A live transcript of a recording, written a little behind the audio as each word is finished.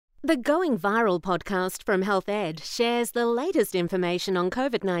The Going Viral podcast from Health Ed shares the latest information on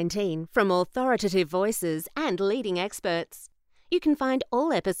COVID-19 from authoritative voices and leading experts. You can find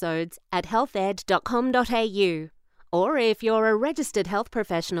all episodes at healthed.com.au. Or if you're a registered health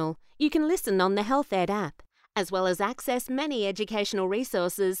professional, you can listen on the Health Ed app, as well as access many educational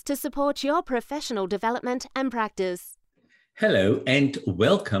resources to support your professional development and practice. Hello and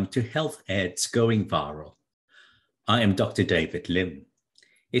welcome to Health Ed's Going Viral. I am Dr. David Lim.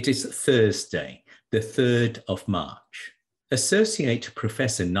 It is Thursday, the 3rd of March. Associate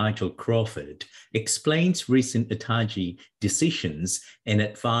Professor Nigel Crawford explains recent ATAGI decisions and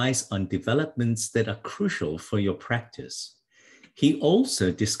advice on developments that are crucial for your practice. He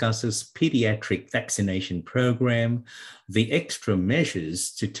also discusses pediatric vaccination program, the extra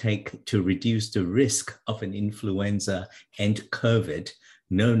measures to take to reduce the risk of an influenza and COVID,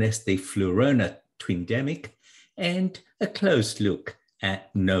 known as the Flurona twindemic, and a close look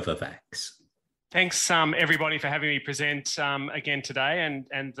at Novavax. Thanks, everybody, for having me present again today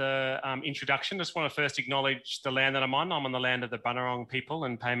and the introduction. Just want to first acknowledge the land that I'm on. I'm on the land of the Bunurong people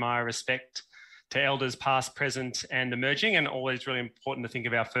and pay my respect to elders past, present and emerging, and always really important to think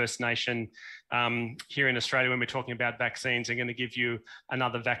of our First Nation here in Australia when we're talking about vaccines. I'm going to give you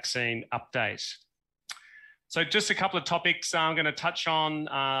another vaccine update. So just a couple of topics I'm going to touch on.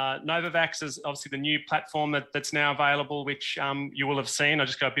 Novavax is obviously the new platform that's now available, which you will have seen. I'll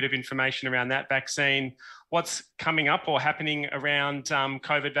just got a bit of information around that vaccine, what's coming up or happening around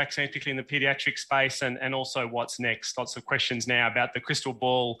COVID vaccines, particularly in the paediatric space, and also what's next. Lots of questions now about the crystal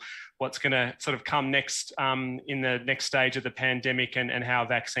ball, what's going to sort of come next in the next stage of the pandemic and how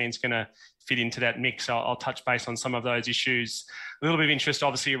vaccines going to fit into that mix. I'll touch base on some of those issues. A little bit of interest,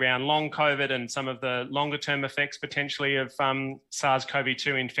 obviously, around long COVID and some of the longer term effects potentially of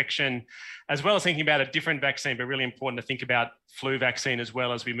SARS-CoV-2 infection, as well as thinking about a different vaccine, but really important to think about flu vaccine as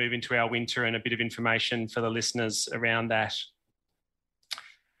well as we move into our winter, and a bit of information for the listeners around that.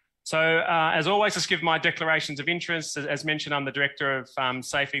 So as always, let's give my declarations of interest. As mentioned, I'm the Director of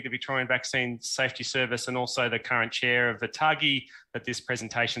SAFE, the Victorian Vaccine Safety Service, and also the current Chair of ATAGI, but this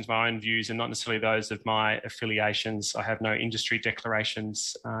presentation is my own views and not necessarily those of my affiliations. I have no industry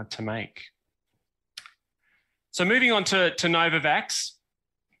declarations to make. So moving on to Novavax.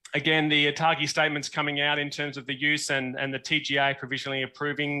 Again, the ATAGI statement's coming out in terms of the use and the TGA provisionally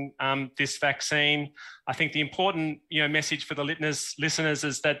approving this vaccine. I think the important message for the listeners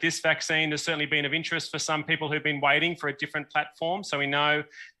is that this vaccine has certainly been of interest for some people who've been waiting for a different platform. So we know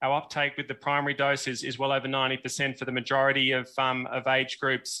our uptake with the primary dose is well over 90% for the majority of age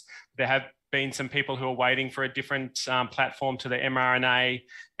groups. There have been some people who are waiting for a different platform to the mRNA,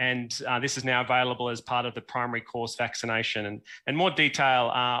 and this is now available as part of the primary course vaccination. And more detail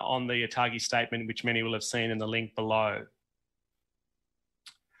on the ATAGI statement, which many will have seen in the link below.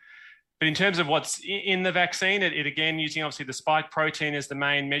 But in terms of what's in the vaccine, it again, using obviously the spike protein as the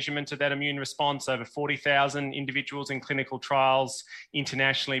main measurement of that immune response, over 40,000 individuals in clinical trials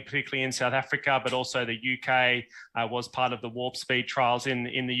internationally, particularly in South Africa, but also the UK was part of the Warp Speed trials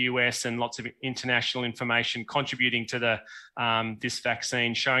in the US, and lots of international information contributing to this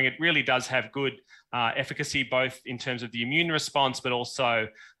vaccine, showing it really does have good efficacy, both in terms of the immune response, but also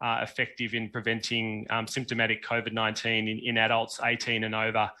effective in preventing symptomatic COVID-19 in adults 18 and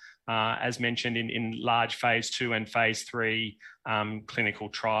over, as mentioned in large phase 2 and phase 3 clinical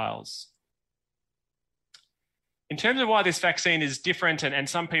trials. In terms of why this vaccine is different, and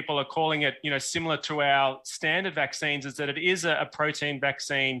some people are calling it similar to our standard vaccines, is that it is a protein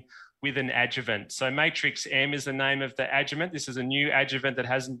vaccine with an adjuvant. So Matrix-M is the name of the adjuvant. This is a new adjuvant that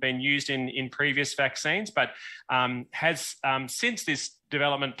hasn't been used in previous vaccines, but has since this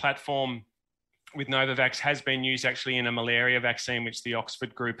development platform with Novavax has been used actually in a malaria vaccine, which the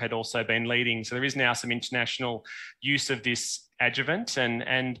Oxford group had also been leading. So there is now some international use of this adjuvant,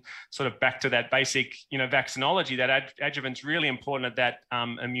 and sort of back to that basic, vaccinology, that adjuvant's really important at that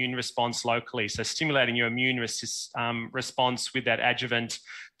immune response locally. So stimulating your immune response with that adjuvant,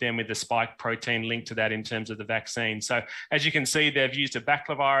 then with the spike protein linked to that in terms of the vaccine. So as you can see, they've used a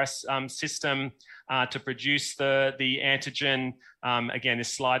baculovirus system to produce the antigen. Again,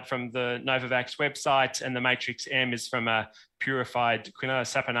 this slide from the Novavax website, and the Matrix-M is from a purified Quinoa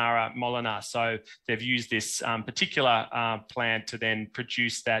saponara molina. So they've used this particular plant to then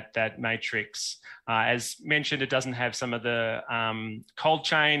produce that matrix. As mentioned, it doesn't have some of the cold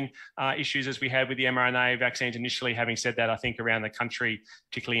chain issues as we had with the mRNA vaccines initially. Having said that, I think around the country,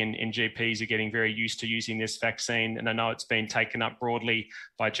 particularly in GPs, are getting very used to using this vaccine. And I know it's been taken up broadly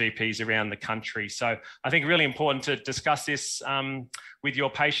by GPs around the country. So I think really important to discuss this with your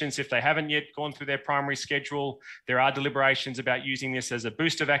patients if they haven't yet gone through their primary schedule. There are deliberations about using this as a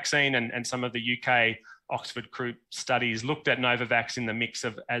booster vaccine, and some of the UK Oxford group studies looked at Novavax in the mix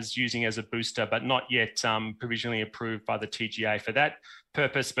of as using as a booster, but not yet provisionally approved by the TGA for that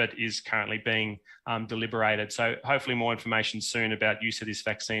purpose, but is currently being deliberated. So hopefully more information soon about use of this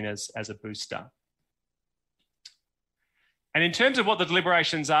vaccine as a booster. And in terms of what the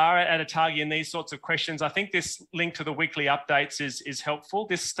deliberations are at ATAGI and these sorts of questions, I think this link to the weekly updates is helpful.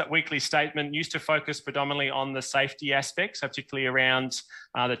 This weekly statement used to focus predominantly on the safety aspects, particularly around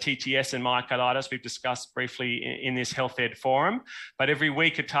the TTS and myocarditis we've discussed briefly in this Health Ed forum. But every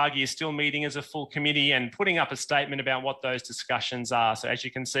week ATAGI is still meeting as a full committee and putting up a statement about what those discussions are. So as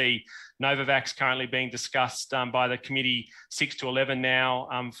you can see, Novavax currently being discussed by the committee 6 to 11 now,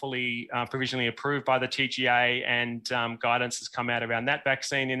 fully provisionally approved by the TGA, and guidance has come out around that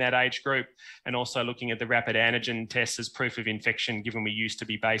vaccine in that age group, and also looking at the rapid antigen tests as proof of infection, given we used to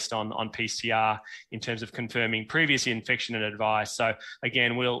be based on PCR in terms of confirming previous infection and advice. So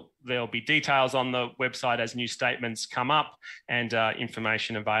again, there'll be details on the website as new statements come up and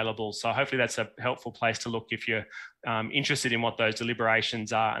information available. So hopefully that's a helpful place to look if you're interested in what those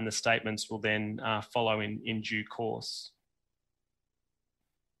deliberations are, and the statements will then follow in due course.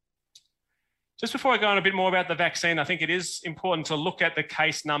 Just before I go on a bit more about the vaccine, I think it is important to look at the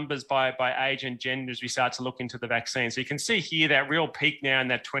case numbers by age and gender as we start to look into the vaccine. So you can see here that real peak now in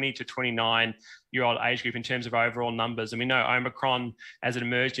that 20 to 29-year-old age group in terms of overall numbers. And we know Omicron, as it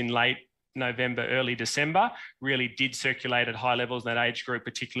emerged in late November, early December, really did circulate at high levels in that age group,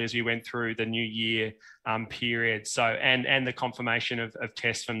 particularly as we went through the New Year period. So, and the confirmation of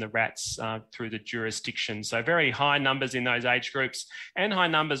tests from the rats through the jurisdiction. So very high numbers in those age groups, and high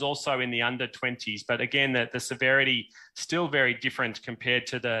numbers also in the under 20s. But again, the severity still very different compared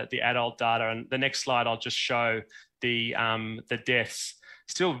to the adult data. And the next slide, I'll just show the deaths.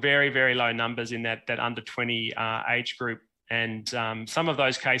 Still very, very low numbers in that under 20 age group. And some of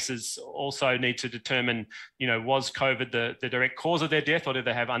those cases also need to determine, was COVID the direct cause of their death, or did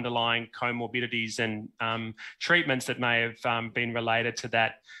they have underlying comorbidities and treatments that may have been related to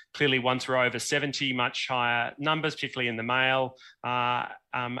that? Clearly, once we're over 70, much higher numbers, particularly in the male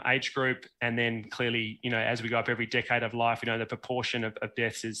age group. And then clearly, as we go up every decade of life, the proportion of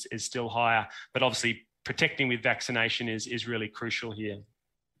deaths is still higher. But obviously, protecting with vaccination is really crucial here.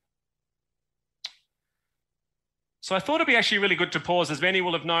 So I thought it'd be actually really good to pause, as many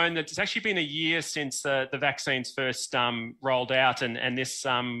will have known that it's actually been a year since the vaccines first rolled out, and this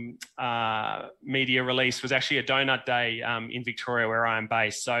media release was actually a donut day in Victoria, where I am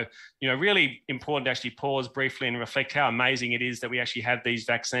based. So, really important to actually pause briefly and reflect how amazing it is that we actually have these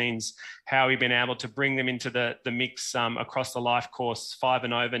vaccines, how we've been able to bring them into the mix across the life course. 5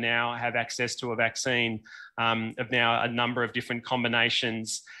 and over now have access to a vaccine of now a number of different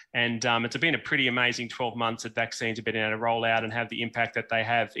combinations. And it's been a pretty amazing 12 months that vaccines have been able to roll out and have the impact that they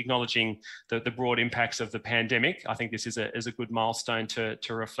have, acknowledging the broad impacts of the pandemic. I think this is a good milestone to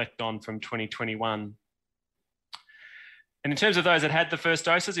reflect on from 2021. And in terms of those that had the first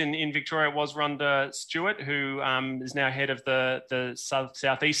doses, in Victoria, it was Rhonda Stewart, who is now head of the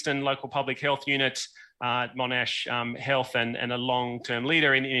Southeastern Local Public Health Unit, Monash Health, and a long-term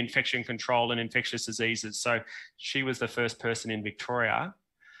leader in infection control and infectious diseases. So she was the first person in Victoria.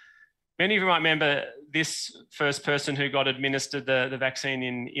 Many of you might remember this first person who got administered the vaccine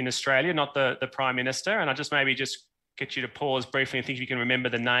in Australia, not the Prime Minister. And I just get you to pause briefly and think if you can remember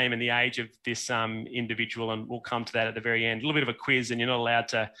the name and the age of this individual, and we'll come to that at the very end. A little bit of a quiz, and you're not allowed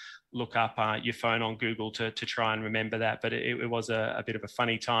to look up your phone on Google to try and remember that, but it was a bit of a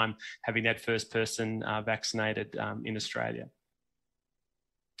funny time having that first person vaccinated in Australia.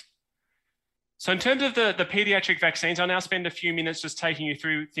 So in terms of the paediatric vaccines, I'll now spend a few minutes just taking you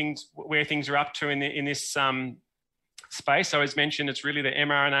through where things are up to in this space. So as mentioned, it's really the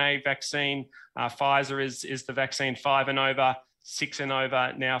mRNA vaccine. Pfizer is the vaccine 5 and over, 6 and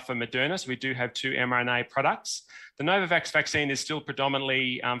over now for Moderna. So we do have 2 mRNA products. The Novavax vaccine is still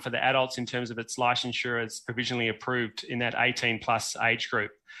predominantly for the adults in terms of its licensure. It's provisionally approved in that 18 plus age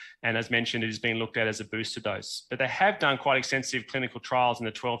group. And as mentioned, it is being looked at as a booster dose. But they have done quite extensive clinical trials in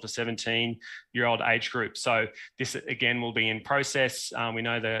the 12 to 17-year-old age group. So this, again, will be in process. We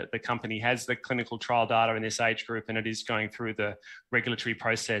know the company has the clinical trial data in this age group, and it is going through the regulatory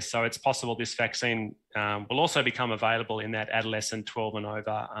process. So it's possible this vaccine will also become available in that adolescent 12 and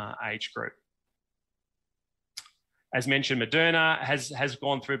over age group. As mentioned, Moderna has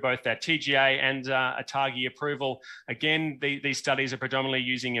gone through both that TGA and ATAGI approval. Again, these studies are predominantly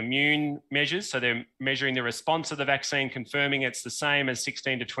using immune measures. So they're measuring the response to the vaccine, confirming it's the same as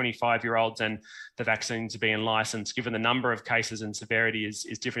 16 to 25-year-olds, and the vaccines are being licensed. Given the number of cases and severity is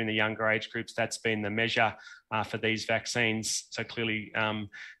different in the younger age groups, that's been the measure for these vaccines. So clearly,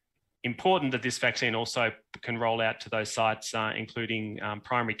 important that this vaccine also can roll out to those sites, including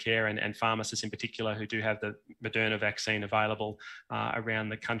primary care and pharmacists in particular who do have the Moderna vaccine available around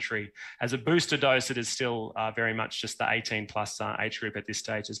the country. As a booster dose, it is still very much just the 18 plus age group at this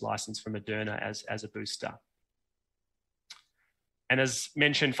stage is licensed for Moderna as a booster. And as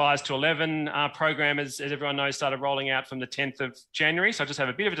mentioned, 5 to 11 program, as everyone knows, started rolling out from the 10th of January. So I'll just have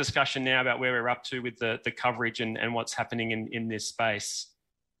a bit of a discussion now about where we're up to with the coverage and what's happening in this space.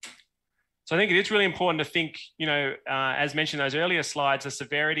 So I think it is really important to think, as mentioned in those earlier slides, the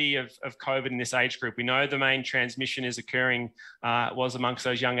severity of COVID in this age group. We know the main transmission is occurring was amongst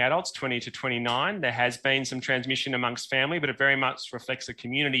those young adults, 20 to 29. There has been some transmission amongst family, but it very much reflects a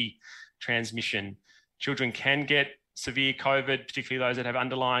community transmission. Children can get severe COVID, particularly those that have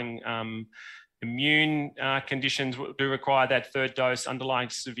underlying immune conditions do require that third dose. Underlying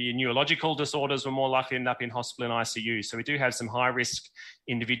severe neurological disorders were more likely to end up in hospital and ICU. So we do have some high-risk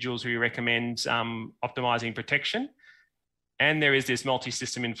individuals who we recommend optimising protection. And there is this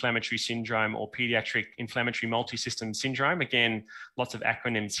multi-system inflammatory syndrome or pediatric inflammatory multi-system syndrome. Again, lots of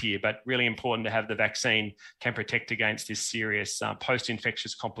acronyms here, but really important to have the vaccine can protect against this serious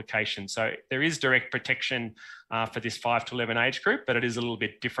post-infectious complication. So there is direct protection for this 5 to 11 age group, but it is a little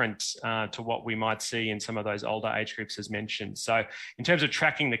bit different to what we might see in some of those older age groups as mentioned. So in terms of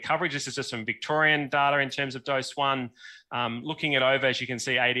tracking the coverage, this is just some Victorian data in terms of dose 1. Looking at over, as you can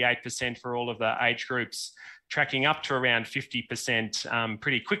see, 88% for all of the age groups, tracking up to around 50%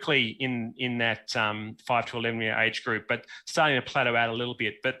 pretty quickly in that 5 to 11 year age group, but starting to plateau out a little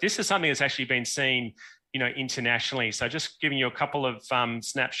bit. But this is something that's actually been seen internationally. So just giving you a couple of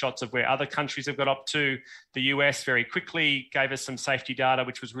snapshots of where other countries have got up to. The US very quickly gave us some safety data,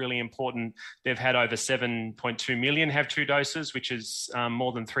 which was really important. They've had over 7.2 million have 2 doses, which is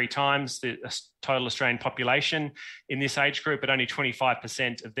more than 3 times the total Australian population in this age group, but only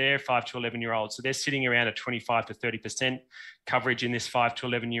 25% of their 5 to 11 year olds. So they're sitting around at 25 to 30% coverage in this 5 to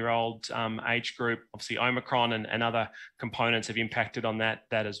 11 year old age group. Obviously Omicron and other components have impacted on that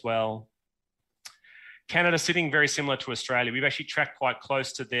as well. Canada sitting very similar to Australia. We've actually tracked quite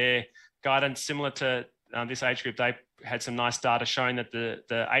close to their guidance, similar to this age group. They had some nice data showing that the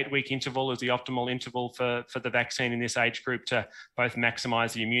 8-week interval is the optimal interval for the vaccine in this age group to both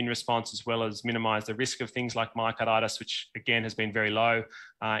maximise the immune response as well as minimise the risk of things like myocarditis, which again has been very low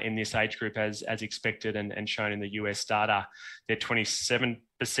in this age group as expected and shown in the US data. They're 27%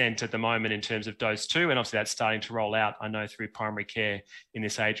 at the moment in terms of dose 2, and obviously that's starting to roll out, I know, through primary care in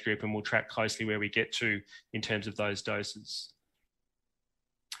this age group, and we'll track closely where we get to in terms of those doses.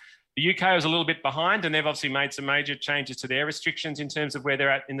 The UK was a little bit behind, and they've obviously made some major changes to their restrictions in terms of where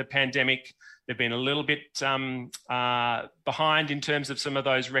they're at in the pandemic. They've been a little bit behind in terms of some of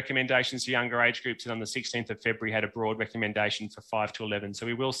those recommendations to younger age groups, and on the 16th of February had a broad recommendation for 5 to 11. So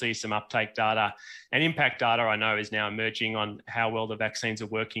we will see some uptake data and impact data, I know, is now emerging on how well the vaccines are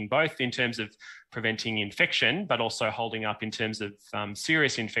working, both in terms of preventing infection, but also holding up in terms of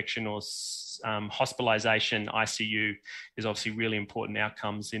serious infection or hospitalisation. ICU is obviously really important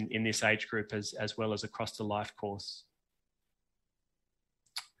outcomes in this age group as well as across the life course.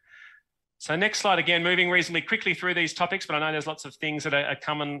 So next slide, again, moving reasonably quickly through these topics, but I know there's lots of things that are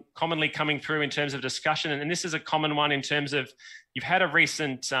commonly coming through in terms of discussion. And this is a common one in terms of you've had a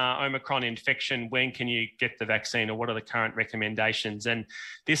recent Omicron infection. When can you get the vaccine, or what are the current recommendations? And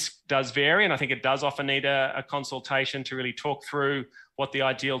this does vary, and I think it does often need a consultation to really talk through what the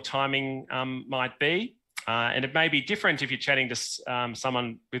ideal timing might be. And it may be different if you're chatting to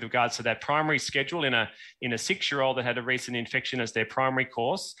someone with regards to that primary schedule in a 6-year-old that had a recent infection as their primary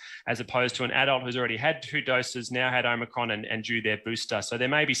course, as opposed to an adult who's already had 2 doses, now had Omicron and due their booster. So there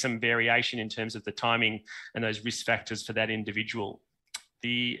may be some variation in terms of the timing and those risk factors for that individual.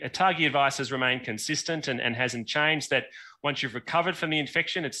 The ATAGI advice has remained consistent and hasn't changed, that once you've recovered from the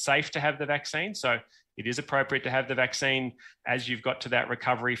infection, it's safe to have the vaccine. So it is appropriate to have the vaccine as you've got to that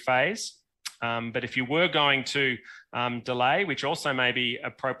recovery phase. But if you were going to delay, which also may be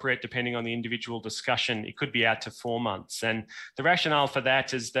appropriate depending on the individual discussion, it could be out to 4 months. And the rationale for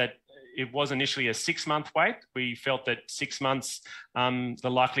that is that it was initially a 6-month wait. We felt that 6 months, the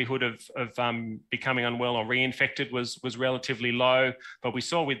likelihood of becoming unwell or reinfected was relatively low, but we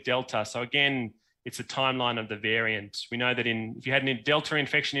saw with Delta. So again, it's a timeline of the variant. We know that if you had a Delta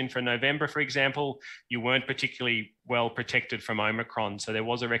infection in for November, for example, you weren't particularly well protected from Omicron. So there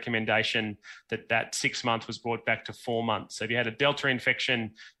was a recommendation that 6 months was brought back to 4 months. So if you had a Delta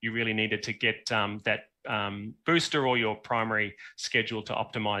infection, you really needed to get that booster or your primary schedule to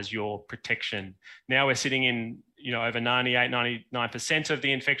optimize your protection. Now we're sitting in, over 98-99% of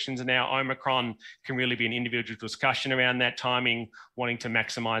the infections are now Omicron. Can really be an individual discussion around that timing, wanting to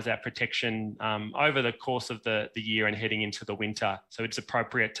maximize that protection over the course of the year and heading into the winter. So it's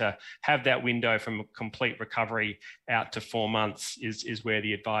appropriate to have that window from complete recovery out to 4 months is where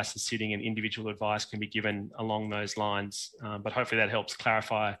the advice is sitting, and individual advice can be given along those lines. But hopefully that helps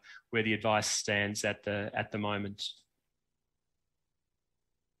clarify where the advice stands at the moment.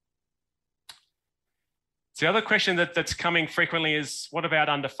 So the other question that's coming frequently is, what about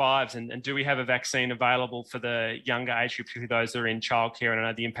under fives, and do we have a vaccine available for the younger age group, particularly those that are in childcare? And I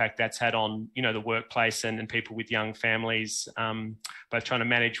know the impact that's had on, the workplace and people with young families, both trying to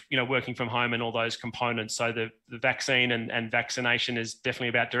manage, working from home and all those components. So the vaccine and vaccination is definitely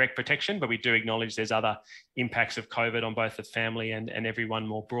about direct protection, but we do acknowledge there's other impacts of COVID on both the family and everyone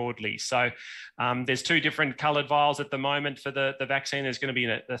more broadly. So there's 2 different coloured vials at the moment for the vaccine. There's going to be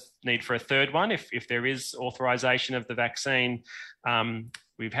a need for a third one if there is authorization of the vaccine.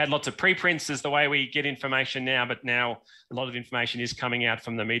 We've had lots of preprints as the way we get information now, but now a lot of information is coming out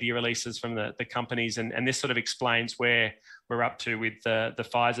from the media releases from the companies, and this sort of explains where we're up to with the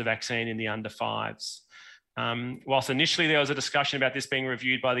Pfizer vaccine in the under fives. Whilst initially there was a discussion about this being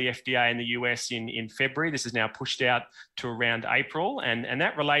reviewed by the FDA in the US in February, this is now pushed out to around April, and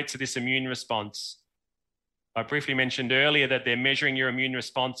that relates to this immune response. I briefly mentioned earlier that they're measuring your immune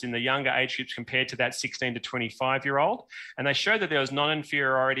response in the younger age groups compared to that 16 to 25-year-old. And they showed that there was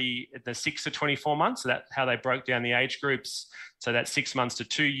non-inferiority at the 6 to 24 months. So that's how they broke down the age groups. So that's 6 months to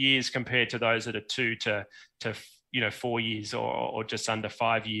 2 years compared to those that are 2 to 4 years or just under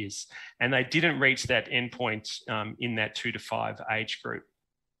 5 years. And they didn't reach that endpoint in that 2 to 5 age group.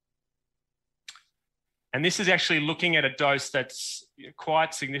 And this is actually looking at a dose that's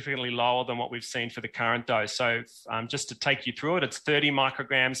quite significantly lower than what we've seen for the current dose. So just to take you through it, it's 30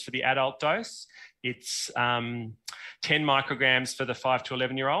 micrograms for the adult dose. It's 10 micrograms for the 5 to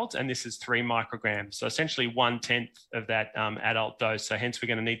 11-year-olds, and this is 3 micrograms. So essentially 1/10 of that adult dose. So hence we're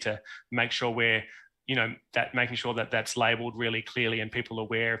going to need to make sure we're making sure that that's labelled really clearly and people are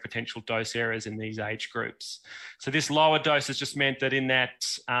aware of potential dose errors in these age groups. So this lower dose has just meant that in that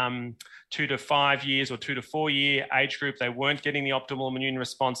 2 to 5 years or 2 to 4 year age group, they weren't getting the optimal immune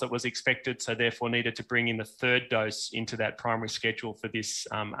response that was expected, so therefore needed to bring in the third dose into that primary schedule for this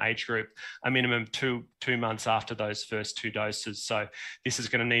age group, a minimum two months after those first 2 doses. So this is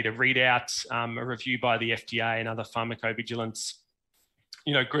going to need a readout, a review by the FDA and other pharmacovigilance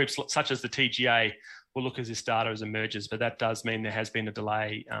groups such as the TGA will look as this data as emerges, but that does mean there has been a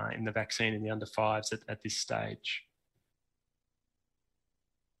delay in the vaccine in the under fives at this stage.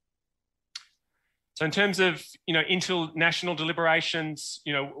 So in terms of, international deliberations,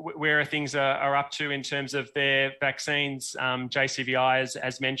 where things are up to in terms of their vaccines, JCVI,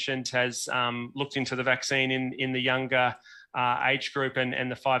 as mentioned, has looked into the vaccine in the younger age group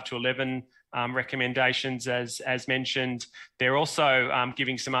and the 5 to 11 recommendations, as mentioned. They're also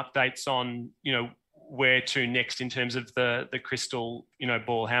giving some updates on, where to next in terms of the crystal,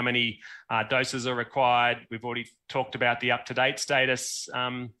 ball, how many doses are required. We've already talked about the up-to-date status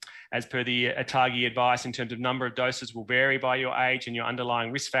as per the ATAGI advice in terms of number of doses will vary by your age and your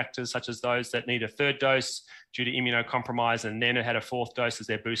underlying risk factors, such as those that need a third dose due to immunocompromise and then had a 4th dose as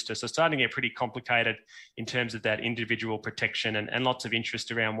their booster. So starting to get pretty complicated in terms of that individual protection and lots of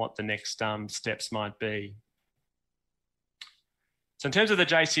interest around what the next steps might be. So in terms of the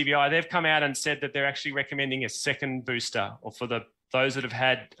JCVI, they've come out and said that they're actually recommending a second booster, or for those that have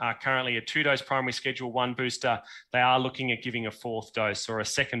had currently a 2-dose primary schedule 1 booster, they are looking at giving a 4th dose or a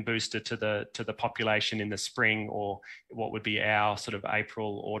second booster to the population in the spring, or what would be our sort of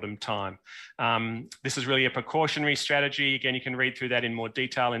April, autumn time. This is really a precautionary strategy. Again, you can read through that in more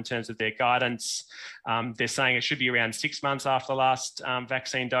detail in terms of their guidance. They're saying it should be around 6 months after the last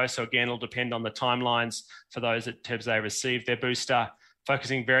vaccine dose. So again, it'll depend on the timelines for those that have they received their booster.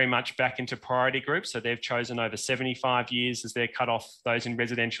 Focusing very much back into priority groups. So they've chosen over 75 years as their cutoff, those in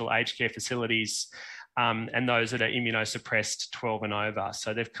residential aged care facilities, and those that are immunosuppressed 12 and over.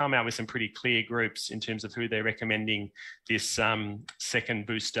 So they've come out with some pretty clear groups in terms of who they're recommending this second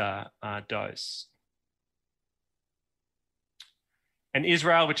booster dose. And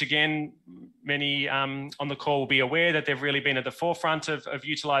Israel, which again, many on the call will be aware that they've really been at the forefront of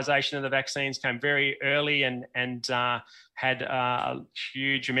utilisation of the vaccines, came very early and had a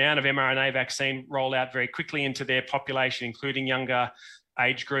huge amount of mRNA vaccine roll out very quickly into their population, including younger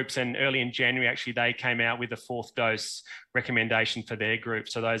age groups. And early in January, actually, they came out with a 4th dose recommendation for their group.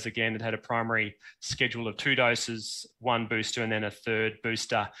 So those, again, that had a primary schedule of 2 doses, 1 booster, and then a 3rd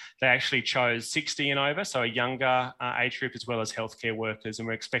booster. They actually chose 60 and over, so a younger age group, as well as healthcare workers. And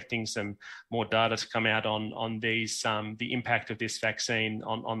we're expecting some more data to come out on these, the impact of this vaccine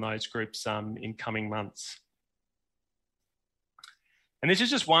on those groups in coming months. And this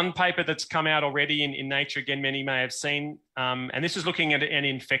is just one paper that's come out already in Nature. Again, many may have seen, and this is looking at an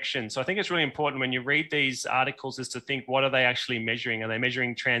infection. So I think it's really important when you read these articles is to think, what are they actually measuring? Are they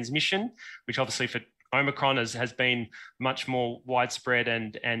measuring transmission, which obviously for Omicron has been much more widespread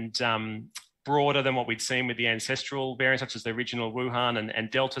and broader than what we'd seen with the ancestral variants, such as the original Wuhan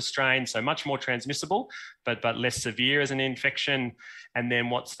and Delta strain. So much more transmissible, but less severe as an infection. And then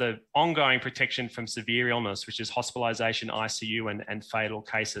what's the ongoing protection from severe illness, which is hospitalization, ICU, and fatal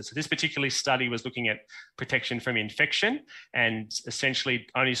cases. So this particular study was looking at protection from infection and essentially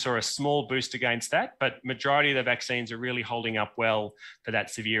only saw a small boost against that, but majority of the vaccines are really holding up well for that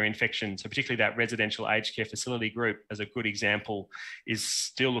severe infection. So particularly that residential aged care facility group, as a good example, is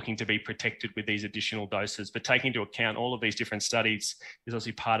still looking to be protected with these additional doses. But taking into account all of these different studies is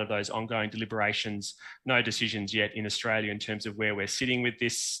obviously part of those ongoing deliberations. No decisions yet in Australia in terms of where we're sitting with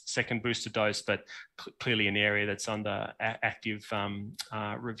this 2nd booster dose, but clearly an area that's under active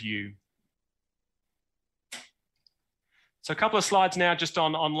review. So a couple of slides now just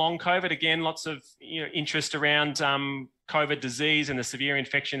on long COVID. Again, lots of interest around COVID disease and the severe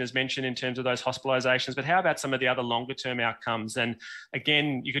infection as mentioned in terms of those hospitalizations, but how about some of the other longer term outcomes? And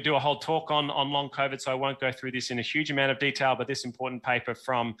again, you could do a whole talk on long COVID, so I won't go through this in a huge amount of detail, but this important paper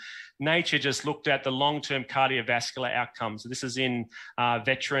from Nature just looked at the long-term cardiovascular outcomes. So this is in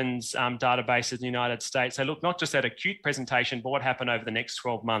veterans databases in the United States. They look not just at acute presentation, but what happened over the next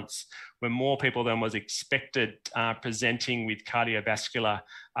 12 months, where more people than was expected presenting with cardiovascular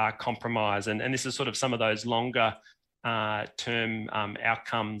compromise. And this is sort of some of those longer term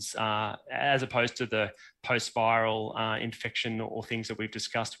outcomes as opposed to the post-viral infection or things that we've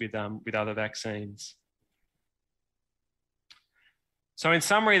discussed with other vaccines. So in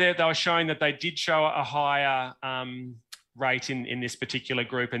summary, they were showing that they did show a higher rate in this particular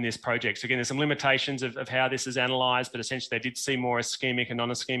group in this project. So again, there's some limitations of how this is analysed, but essentially they did see more ischemic and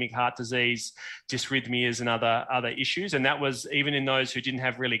non-ischemic heart disease, dysrhythmias and other issues. And that was even in those who didn't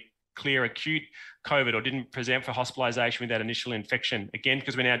have really clear acute COVID or didn't present for hospitalisation with that initial infection. Again,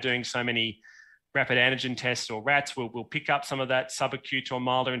 because we're now doing so many rapid antigen tests or RATs, we'll pick up some of that subacute or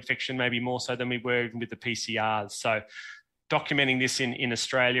milder infection, maybe more so than we were even with the PCRs. So documenting this in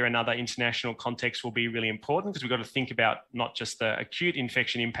Australia and other international contexts will be really important because we've got to think about not just the acute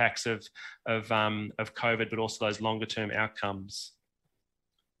infection impacts of COVID, but also those longer term outcomes.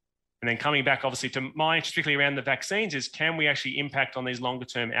 And then coming back, obviously, to my interest, particularly around the vaccines, is can we actually impact on these longer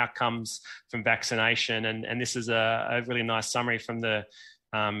term outcomes from vaccination? And this is a really nice summary from the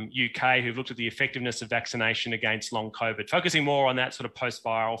UK, who've looked at the effectiveness of vaccination against long COVID, focusing more on that sort of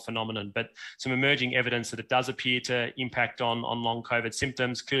post-viral phenomenon, but some emerging evidence that it does appear to impact on long COVID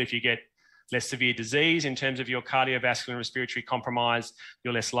symptoms. Clearly, if you get less severe disease in terms of your cardiovascular and respiratory compromise,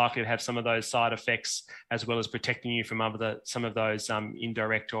 you're less likely to have some of those side effects, as well as protecting you from some of those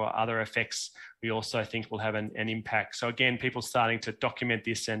indirect or other effects we also think will have an impact. So again, people starting to document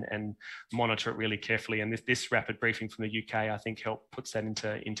this and monitor it really carefully. And this rapid briefing from the UK, I think, puts that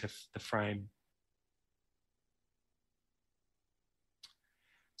into the frame.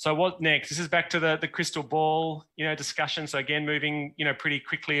 So what next? This is back to the crystal ball, discussion. So again, moving, pretty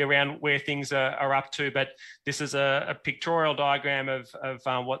quickly around where things are up to. But this is a pictorial diagram of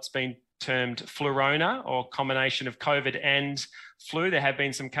what's been termed flurona, or combination of COVID and flu. There have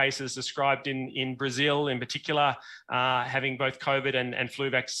been some cases described in Brazil, in particular, having both COVID and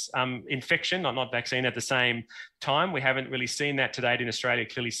flu infection, not vaccine, at the same time. We haven't really seen that to date in Australia.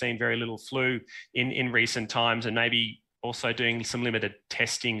 Clearly seen very little flu in recent times, and maybe also doing some limited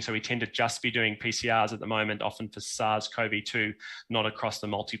testing. So we tend to just be doing PCRs at the moment, often for SARS-CoV-2, not across the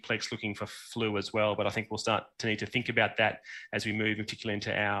multiplex, looking for flu as well. But I think we'll start to need to think about that as we move, particularly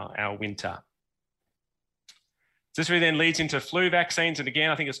into our winter. So this really then leads into flu vaccines. And again,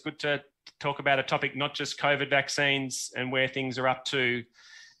 I think it's good to talk about a topic, not just COVID vaccines and where things are up to.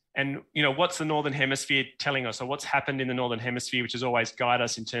 And, what's the Northern Hemisphere telling us, or what's happened in the Northern Hemisphere, which has always guided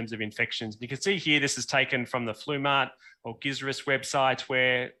us in terms of infections? You can see here, this is taken from the FluMart or GISRIS website,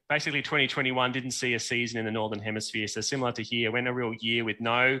 where basically 2021 didn't see a season in the Northern Hemisphere. So similar to here, went a real year with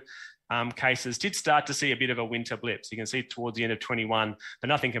no cases, did start to see a bit of a winter blip. So you can see towards the end of 21, but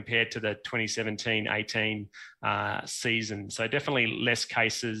nothing compared to the 2017-18 season. So definitely less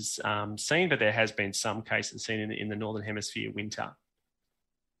cases seen, but there has been some cases seen in the Northern Hemisphere winter.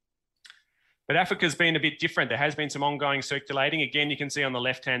 But Africa's been a bit different. There has been some ongoing circulating. Again, you can see on the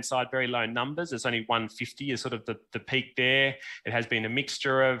left-hand side, very low numbers. There's only 150 is sort of the peak there. It has been a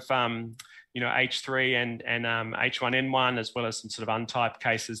mixture of, H3 and H1N1, as well as some sort of untyped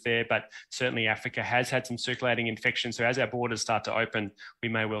cases there. But certainly Africa has had some circulating infections. So as our borders start to open, we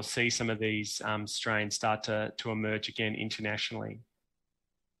may well see some of these strains start to emerge again internationally.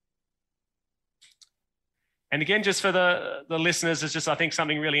 And again, just for the listeners, it's just, I think,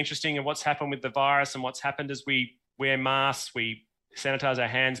 something really interesting in what's happened with the virus, and what's happened is we wear masks, we sanitize our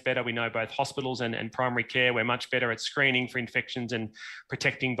hands better. We know both hospitals and primary care, we're much better at screening for infections and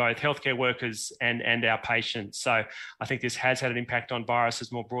protecting both healthcare workers and our patients. So I think this has had an impact on viruses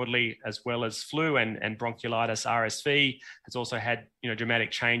more broadly, as well as flu and bronchiolitis. RSV has also had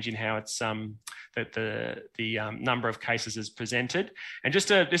dramatic change in how it's the number of cases is presented. And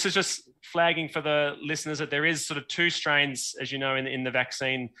this is just flagging for the listeners that there is sort of two strains, as you know, in the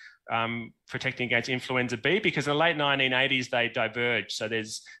vaccine protecting against influenza B, because in the late 1980s they diverged. So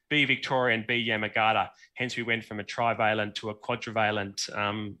there's B Victoria and B Yamagata. Hence we went from a trivalent to a quadrivalent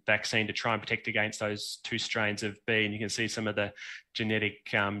vaccine to try and protect against those two strains of B. And you can see some of the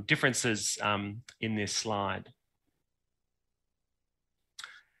genetic differences in this slide.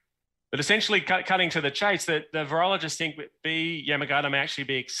 But essentially, cutting to the chase, the virologists think B Yamagata may actually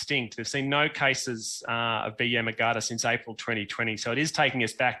be extinct. They've seen no cases of B Yamagata since April 2020. So it is taking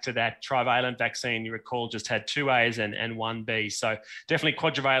us back to that trivalent vaccine. You recall just had 2 A's and 1 B. So definitely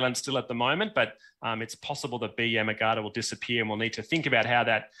quadrivalent still at the moment, but it's possible that B Yamagata will disappear, and we'll need to think about how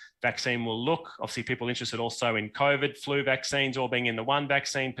that vaccine will look. Obviously, people interested also in COVID, flu vaccines, all being in the one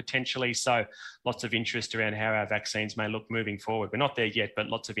vaccine potentially. So lots of interest around how our vaccines may look moving forward. We're not there yet, but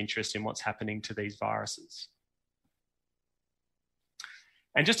lots of interest in what's happening to these viruses.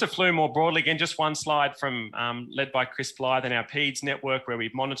 And just to flu more broadly, again, just one slide from led by Chris Blythe and our PEDS network, where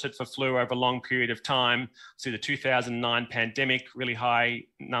we've monitored for flu over a long period of time. See the 2009 pandemic, really high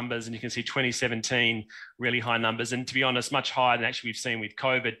numbers, and you can see 2017, really high numbers. And to be honest, much higher than actually we've seen with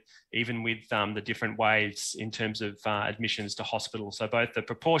COVID, even with the different waves in terms of admissions to hospital. So both the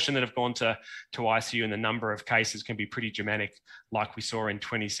proportion that have gone to ICU and the number of cases can be pretty dramatic, like we saw in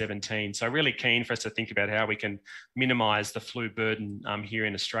 2017. So really keen for us to think about how we can minimise the flu burden here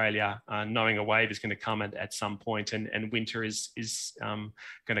in Australia, knowing a wave is going to come at some point, and winter is going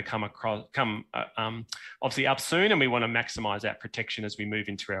to come obviously up soon, and we want to maximise that protection as we move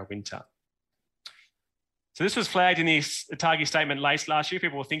into our winter. So this was flagged in the ATAGI statement late last year.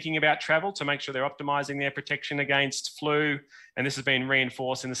 People were thinking about travel to make sure they're optimising their protection against flu. And this has been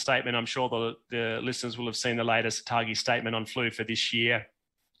reinforced in the statement. I'm sure the listeners will have seen the latest ATAGI statement on flu for this year.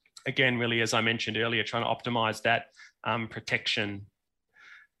 Again, really, as I mentioned earlier, trying to optimise that protection.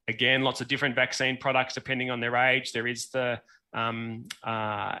 Again, lots of different vaccine products depending on their age. There is the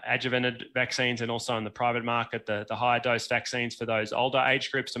adjuvanted vaccines, and also in the private market, the higher dose vaccines for those older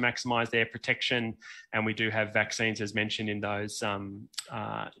age groups to maximise their protection. And we do have vaccines, as mentioned, in those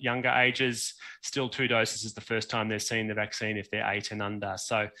younger ages. Still 2 doses is the first time they're seeing the vaccine if they're 8 and under.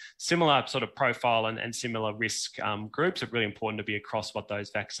 So similar sort of profile and similar risk groups. It's really important to be across what those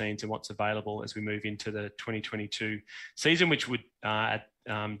vaccines and what's available as we move into the 2022 season, which would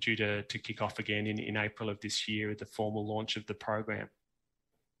due to kick off again in April of this year with the formal launch of the program.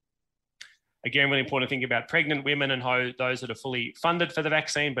 Again, really important to think about pregnant women and those that are fully funded for the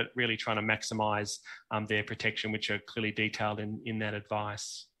vaccine, but really trying to maximise their protection, which are clearly detailed in that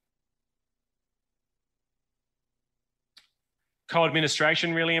advice.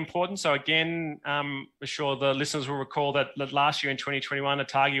 Co-administration, really important. So again, I'm sure the listeners will recall that last year in 2021,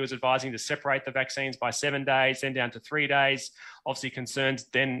 ATAGI was advising to separate the vaccines by 7 days, then down to 3 days. Obviously concerns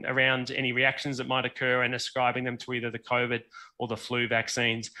then around any reactions that might occur and ascribing them to either the COVID or the flu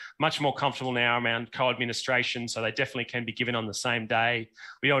vaccines. Much more comfortable now around co-administration, so they definitely can be given on the same day.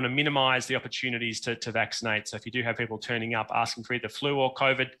 We don't want to minimise the opportunities to vaccinate. So if you do have people turning up asking for either flu or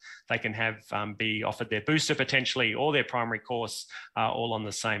COVID, they can be offered their booster potentially or their primary course all on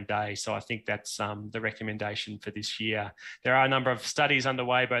the same day. So I think that's the recommendation for this year. There are a number of studies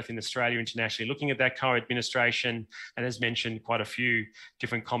underway, both in Australia and internationally, looking at that co-administration, and as mentioned, quite a few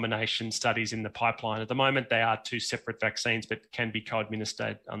different combination studies in the pipeline. At the moment, they are 2 separate vaccines, but can be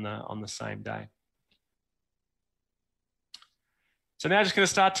co-administered on the same day. So now just going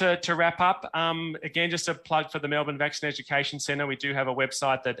to start to wrap up. Again, just a plug for the Melbourne Vaccine Education Centre. We do have a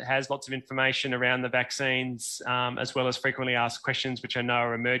website that has lots of information around the vaccines, as well as frequently asked questions, which I know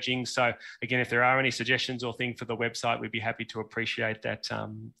are emerging. So again, if there are any suggestions or things for the website, we'd be happy to appreciate that,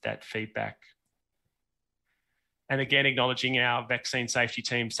 that feedback. And again, acknowledging our vaccine safety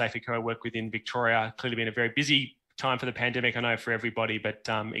team, SafeEco, work within Victoria. Clearly been a very busy time for the pandemic, I know, for everybody, but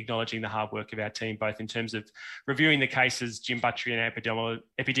acknowledging the hard work of our team, both in terms of reviewing the cases. Jim Butchery and our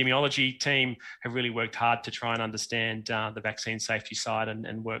epidemiology team have really worked hard to try and understand the vaccine safety side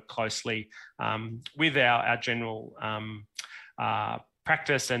and work closely with our general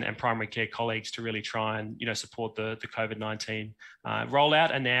practice and primary care colleagues to really try and, support the COVID-19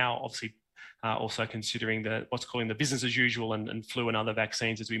 rollout. And now, obviously, also considering what's calling the business as usual and flu and other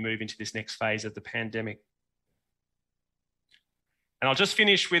vaccines as we move into this next phase of the pandemic. And I'll just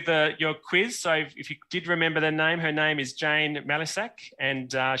finish with your quiz. So if you did remember the name, her name is Jane Malisak,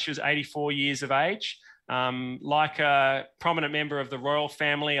 and she was 84 years of age. Like a prominent member of the royal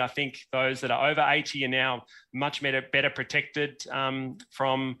family, I think those that are over 80 are now much better protected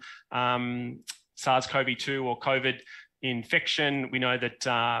from SARS-CoV-2 or COVID infection. We know that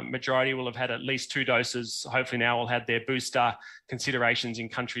majority will have had at least 2 doses. Hopefully now will have their booster considerations in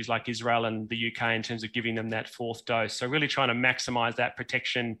countries like Israel and the UK in terms of giving them that 4th dose. So really trying to maximise that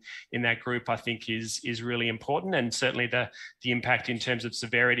protection in that group, I think, is really important. And certainly the impact in terms of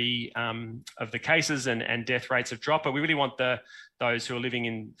severity of the cases and death rates have dropped. But we really want those who are living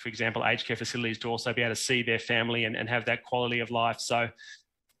in, for example, aged care facilities to also be able to see their family and have that quality of life. So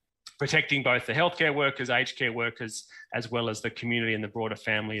protecting both the healthcare workers, aged care workers, as well as the community and the broader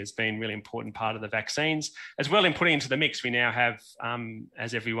family has been a really important part of the vaccines. As well, in putting into the mix, we now have,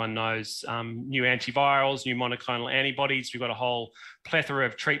 as everyone knows, new antivirals, new monoclonal antibodies. We've got a whole plethora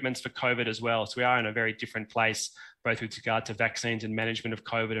of treatments for COVID as well. So we are in a very different place, both with regard to vaccines and management of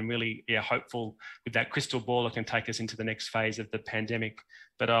COVID, and really hopeful with that crystal ball that can take us into the next phase of the pandemic.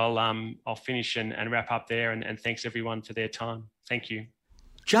 But I'll finish and wrap up there, and thanks everyone for their time. Thank you.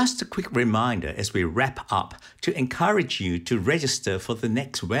 Just a quick reminder as we wrap up to encourage you to register for the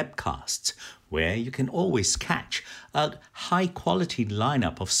next webcasts, where you can always catch a high-quality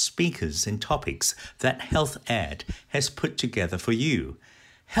lineup of speakers and topics that Health Ed has put together for you.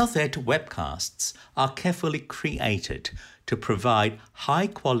 Health Ed webcasts are carefully created to provide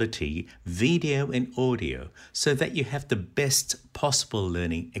high-quality video and audio so that you have the best possible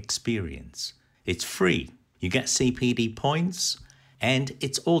learning experience. It's free. You get CPD points, and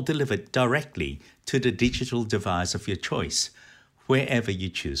it's all delivered directly to the digital device of your choice, wherever you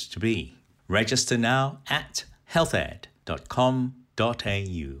choose to be. Register now at healthed.com.au.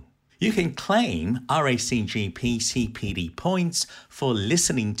 You can claim RACGP CPD points for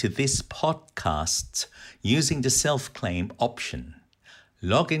listening to this podcast using the self-claim option.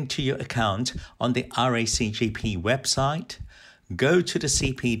 Log into your account on the RACGP website, go to the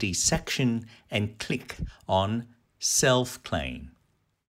CPD section and click on self-claim.